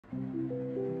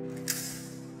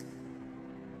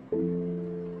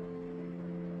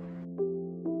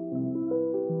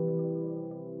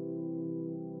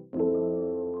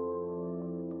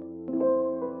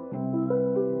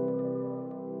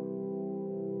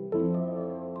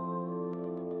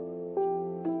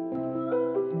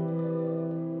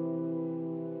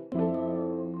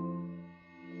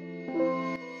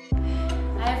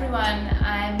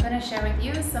to share with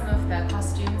you some of the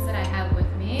costumes that I have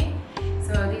with me.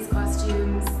 So these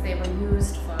costumes, they were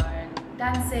used for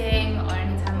dancing or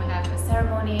anytime we have a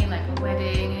ceremony like a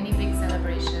wedding, any big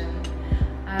celebration.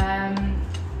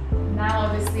 Now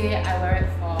obviously I wear it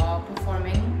for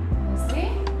performing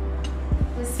mostly.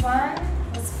 This one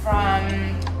was from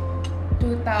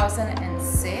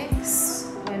 2006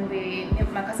 when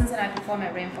my cousins and I performed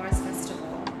at Rainforest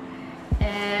Festival.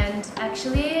 And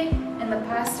actually in the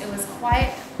past it was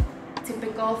quite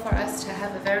typical for us to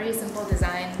have a very simple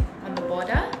design on the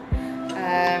border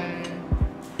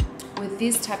with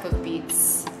these type of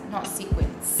beads, not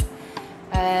sequins.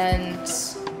 And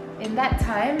in that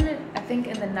time, I think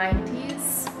in the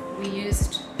 90s, we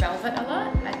used velvet a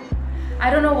lot.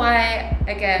 I don't know why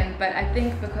again, but I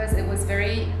think because it was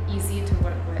very easy to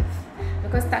work with.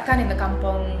 Because takkan in the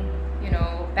kampong, you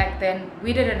know, back then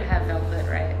we didn't have velvet,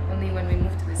 right? Only when we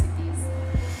moved to the cities.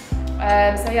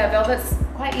 So yeah, velvet's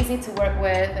quite easy to work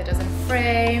with. It doesn't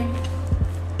fray,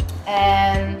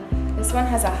 and this one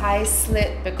has a high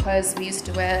slit because we used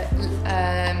to wear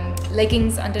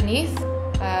leggings underneath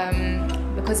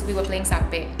because we were playing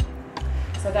sakpe.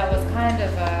 So that was kind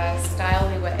of a style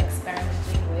we were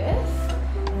experimenting with.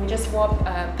 And we just wore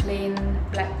a plain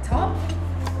black top.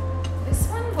 This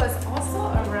one was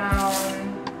also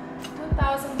around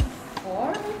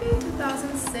 2004, maybe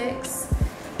 2006.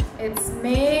 It's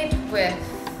made with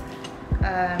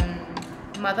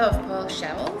mother of pearl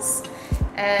shells,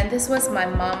 and this was my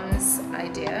mom's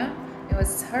idea. It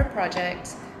was her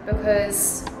project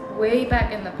because way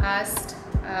back in the past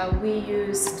we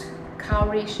used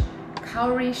cowrie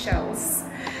shells,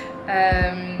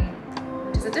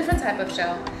 which is a different type of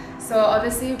shell. So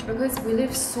obviously because we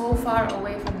live so far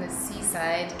away from the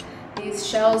seaside, these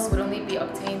shells would only be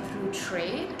obtained through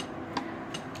trade.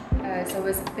 So it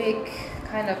was a big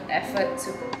kind of effort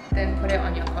to then put it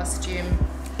on your costume.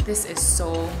 This is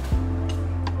so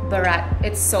berat,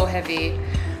 it's so heavy,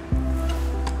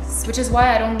 which is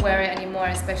why I don't wear it anymore,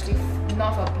 especially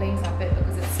not for playing carpet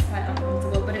because it's quite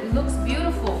uncomfortable, but it looks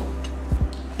beautiful.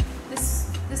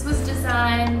 This was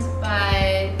designed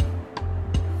by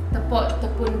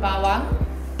Tepun Bawang.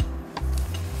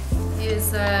 He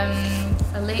is a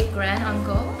late grand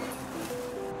uncle.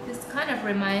 This kind of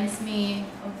reminds me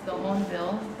of the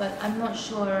hornbill, but I'm not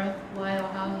sure why or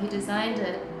how he designed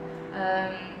it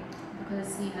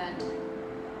because he had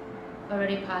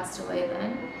already passed away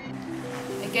then.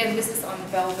 Again, this is on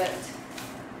velvet.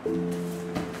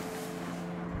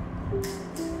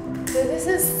 So this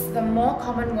is the more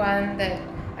common one that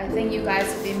I think you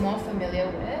guys will be more familiar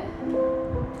with.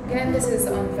 Again, this is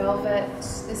on velvet.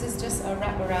 This is just a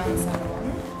wraparound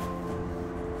sarong.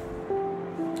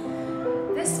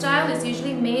 This style is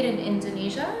usually made in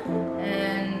Indonesia,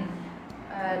 and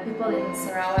people in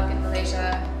Sarawak in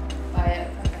Malaysia buy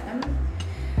it from them.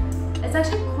 It's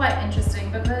actually quite interesting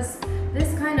because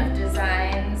this kind of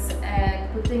designs and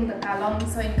putting the kalong,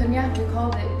 so in Kenyah we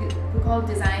call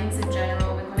designs in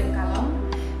general, we call it kalong.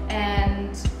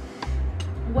 And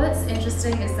what's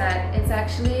interesting is that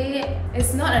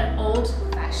it's not an old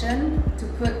fashion to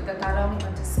put the kalong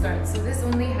onto skirts. So this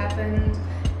only happened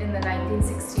in the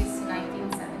 1960s to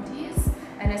 1970s,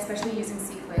 and especially using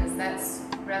sequins, that's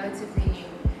relatively new.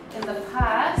 In the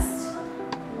past,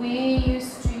 we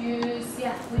just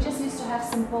used to have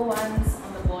simple ones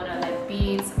on the border, like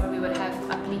beads, or we would have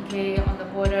applique on the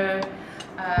border,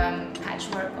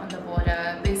 patchwork on the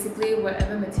border, basically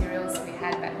whatever materials we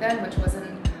had back then, which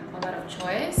wasn't a lot of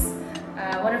choice.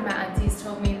 One of my aunties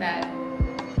told me that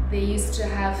they used to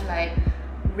have like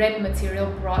red material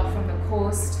brought from the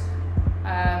coast,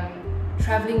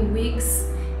 traveling weeks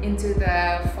into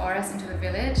the forest, into the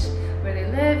village where they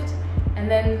lived, and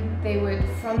then they would,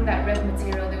 from that red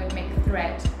material, they would make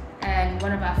thread. And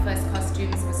one of our first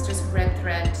costumes was just red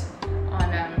thread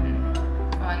on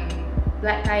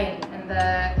black kain, and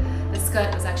the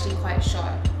skirt was actually quite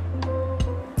short.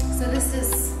 So this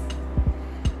is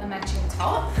the matching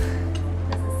top.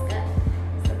 This is the skirt,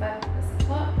 this is the back, this is the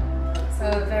top.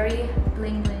 So very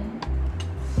bling bling.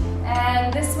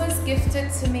 And this was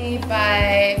gifted to me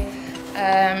by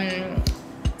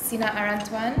Sina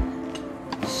Arantuan.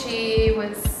 She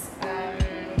was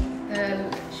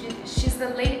she's the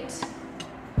late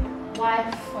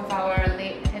wife of our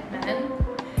late headman,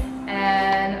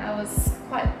 and I was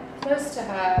quite close to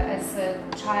her as a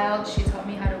child. She taught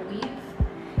me how to weave,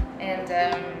 and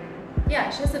yeah,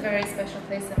 she has a very special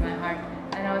place in my heart.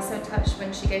 And I was so touched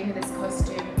when she gave me this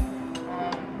costume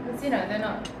because, you know, they're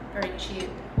not very cheap.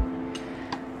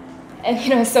 And you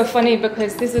know, it's so funny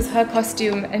because this is her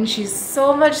costume and she's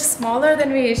so much smaller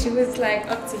than me. She was like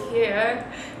up to here.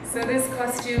 So this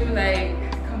costume like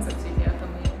comes up to here for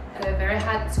me. very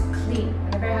hard to clean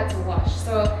and they're very hard to wash.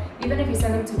 So even if you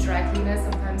send them to dry cleaners,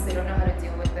 sometimes they don't know how to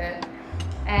deal with it.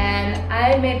 And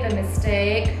I made the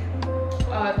mistake,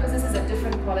 because this is a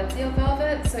different quality of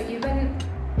velvet, so even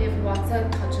if water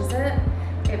touches it,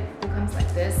 it becomes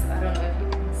like this. I don't know if you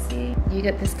can see. You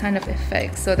get this kind of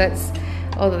effect. So that's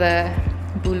all the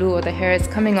bulu or the hair is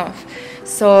coming off.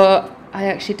 So I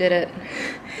actually did it.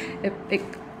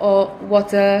 All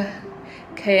water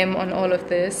came on all of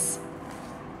this.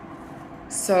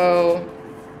 So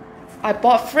I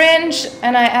bought fringe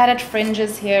and I added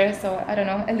fringes here. So I don't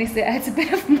know, at least it adds a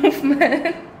bit of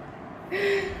movement.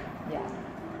 Yeah.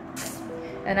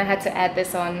 And I had to add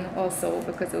this on also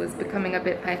because it was becoming a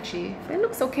bit patchy. It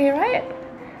looks okay, right?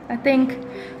 I think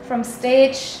from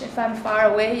stage, if I'm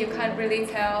far away, you can't really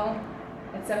tell.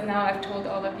 Except now I've told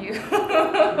all of you.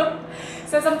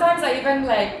 So sometimes I even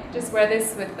like just wear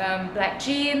this with black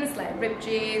jeans, like ripped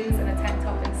jeans and a tank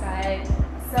top inside.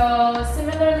 So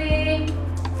similarly,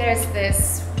 there's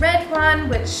this red one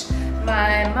which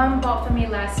my mum bought for me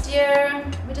last year.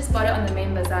 We just bought it on the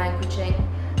main bazaar in Kuching.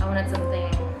 I wanted something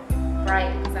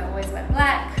bright because I always wear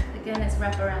black. Again, it's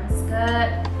wraparound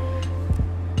skirt.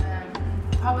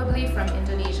 Probably from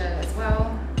Indonesia as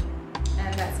well.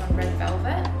 And that's on red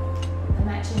velvet. The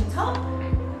matching top.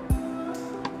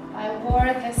 I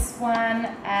wore this one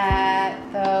at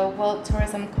the World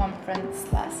Tourism Conference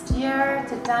last year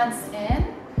to dance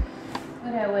in.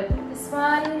 What did I wear this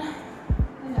one?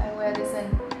 When did I wear this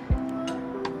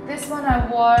in? This one I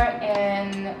wore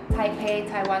in Taipei,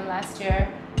 Taiwan last year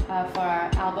for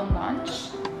our album launch.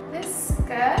 This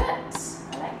skirt,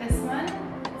 I like this one.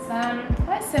 It's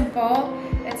quite simple.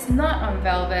 It's not on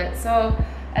velvet. So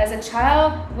as a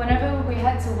child, whenever we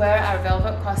had to wear our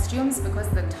velvet costumes, because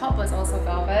the top was also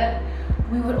velvet,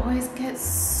 we would always get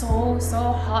so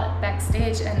hot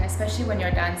backstage, and especially when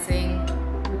you're dancing,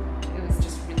 it was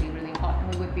just really hot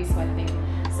and we would be sweating.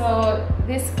 So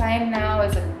this kind now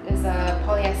is a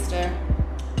polyester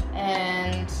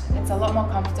and it's a lot more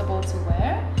comfortable to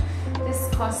wear. This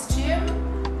costume,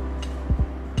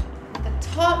 the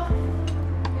top,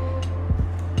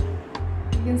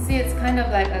 you can see it's kind of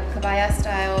like a kebaya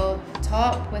style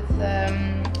top with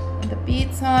the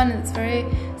beads on. It's very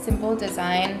simple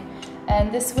design.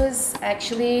 And this was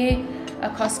actually a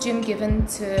costume given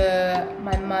to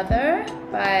my mother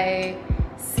by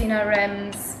Sina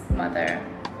Rem's mother,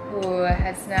 who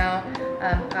has now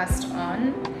passed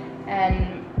on.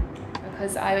 And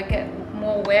because I would get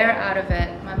more wear out of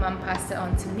it, my mum passed it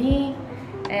on to me.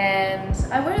 And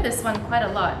I wear this one quite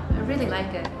a lot. I really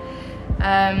like it.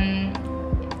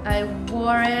 I've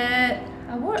worn it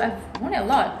a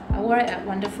lot. I wore it at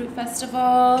Wonder Fruit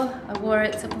Festival. I wore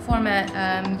it to perform at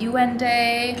UN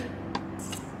Day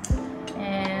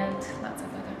and lots of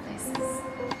other places.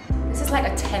 This is like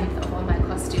a 10th of all my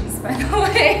costumes, by the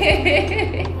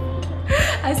way.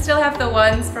 I still have the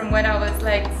ones from when I was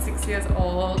like 6 years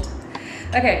old.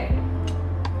 Okay,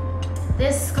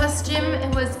 this costume,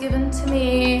 it was given to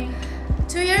me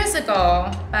 2 years ago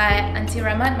by Auntie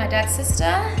Ramat, my dad's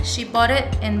sister. She bought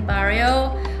it in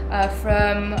Barrio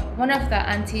from one of the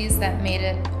aunties that made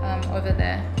it over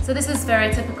there. So this is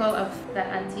very typical of the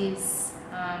auntie's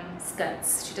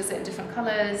skirts. She does it in different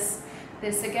colors.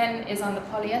 This again is on the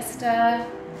polyester,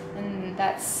 and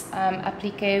that's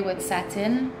applique with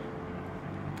satin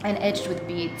and edged with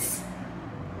beads.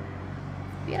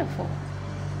 Beautiful.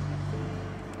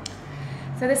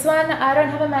 So this one, I don't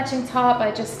have a matching top.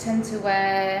 I just tend to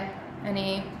wear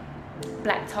any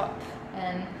black top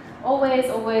and always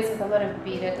with a lot of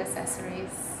beaded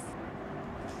accessories.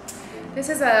 This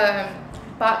is a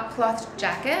bark cloth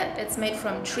jacket. It's made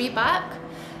from tree bark,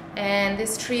 and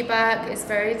this tree bark is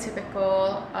very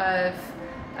typical of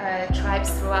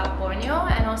tribes throughout Borneo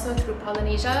and also through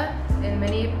Polynesia. In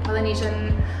many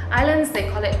Polynesian islands, they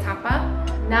call it tapa.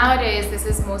 Nowadays, this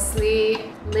is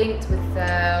mostly linked with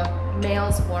the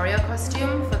male's warrior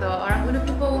costume for the Orang Ulu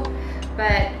people,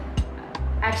 but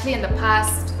actually in the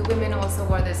past, the women also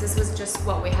wore this. This was just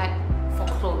what we had for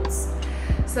clothes.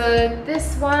 So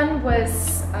this one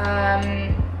was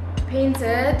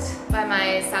painted by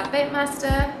my sapet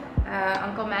master,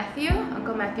 Uncle Matthew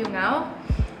Ngao,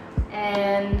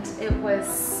 and it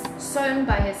was sewn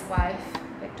by his wife,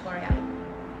 Victoria.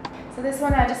 So this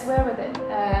one I just wear with it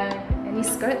any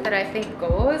skirt that I think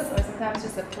goes, or sometimes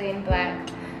just a plain black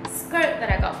skirt that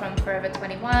I got from Forever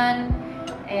 21.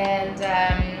 And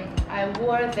I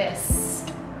wore this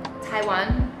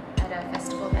Taiwan at a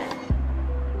festival there.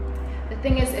 The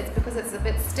thing is, it's because it's a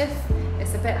bit stiff,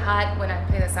 it's a bit hard when I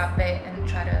play the sape and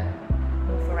try to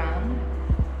move around.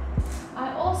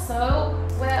 I also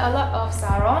wear a lot of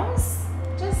sarongs,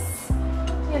 just,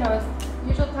 you know,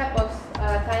 usual type of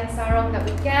kain sarong that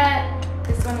we get.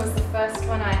 This one was the first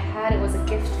one I had. It was a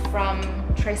gift from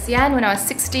Tradisional when I was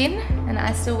 16, and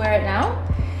I still wear it now.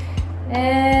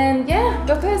 And yeah,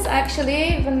 because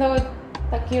actually, even though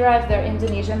tak kira if they're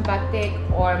Indonesian batik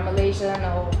or Malaysian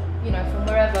or from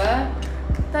wherever,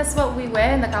 that's what we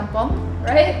wear in the kampong,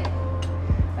 right?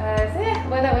 So yeah,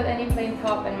 wear that with any plain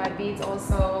top and my beads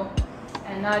also.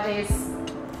 And nowadays,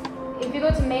 if you go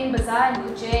to main bazaar in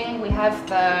Kuching, we have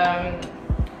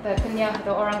the Kenyah,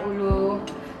 the Orang Ulu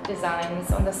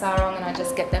designs on the sarong, and I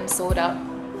just get them sewed up.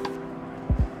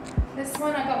 This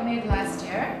one I got made last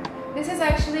year. This is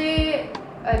actually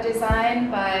a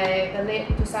design by the late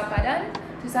Tusapadan.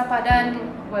 Tusapadan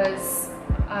was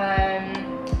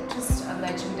just a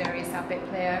legendary sape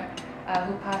player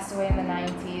who passed away in the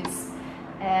 90s.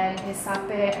 And his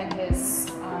sape and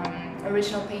his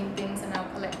original paintings are now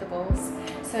collectibles.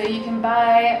 So you can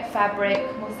buy fabric,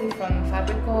 mostly from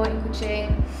Fabrico in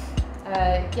Kuching.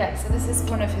 Yeah, so this is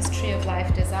one of his tree of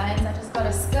life designs. I just got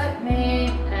a skirt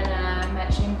made and a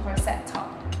matching corset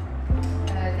top.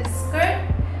 This skirt,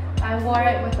 I wore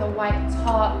it with a white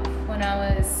top when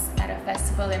I was at a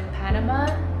festival in Panama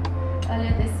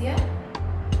earlier this year.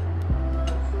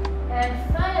 And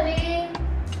finally,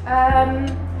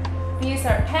 these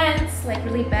are pants, like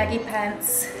really baggy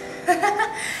pants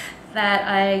that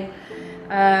I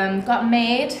got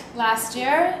made last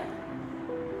year.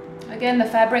 Again, the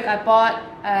fabric I bought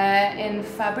in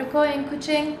Fabrico in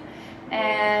Kuching,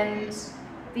 and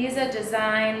these are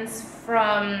designs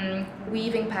from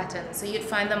weaving patterns. So you'd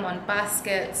find them on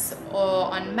baskets or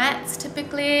on mats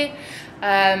typically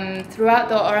throughout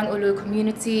the Orang Ulu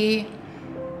community,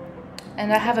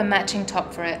 and I have a matching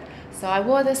top for it. So I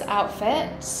wore this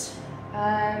outfit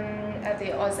at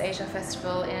the Oz Asia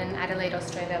Festival in Adelaide,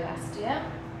 Australia last year.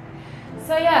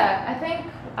 So yeah, I think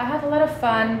I have a lot of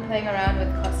fun playing around with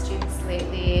costumes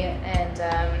lately, and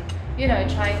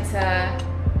trying to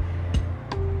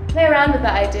play around with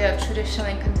the idea of traditional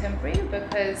and contemporary,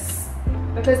 because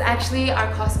actually our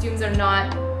costumes are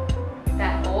not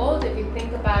that old. If you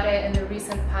think about it, in the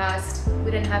recent past,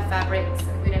 we didn't have fabrics,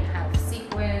 and we didn't have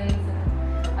sequins,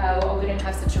 or we didn't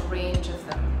have such a range of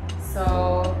them.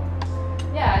 So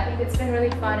yeah, I think it's been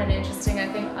really fun and interesting. I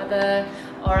think other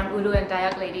Orang Ulu and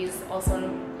Dayak ladies also,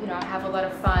 have a lot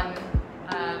of fun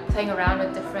playing around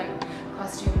with different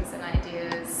costumes and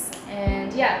ideas.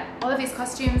 And yeah, all of these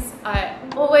costumes are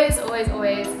always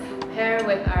pair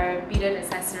with our beaded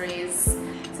accessories.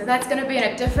 So that's going to be in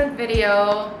a different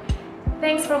video.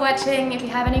 Thanks for watching. If you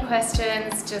have any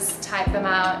questions, just type them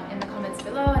out in the comments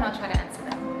below and I'll try to answer.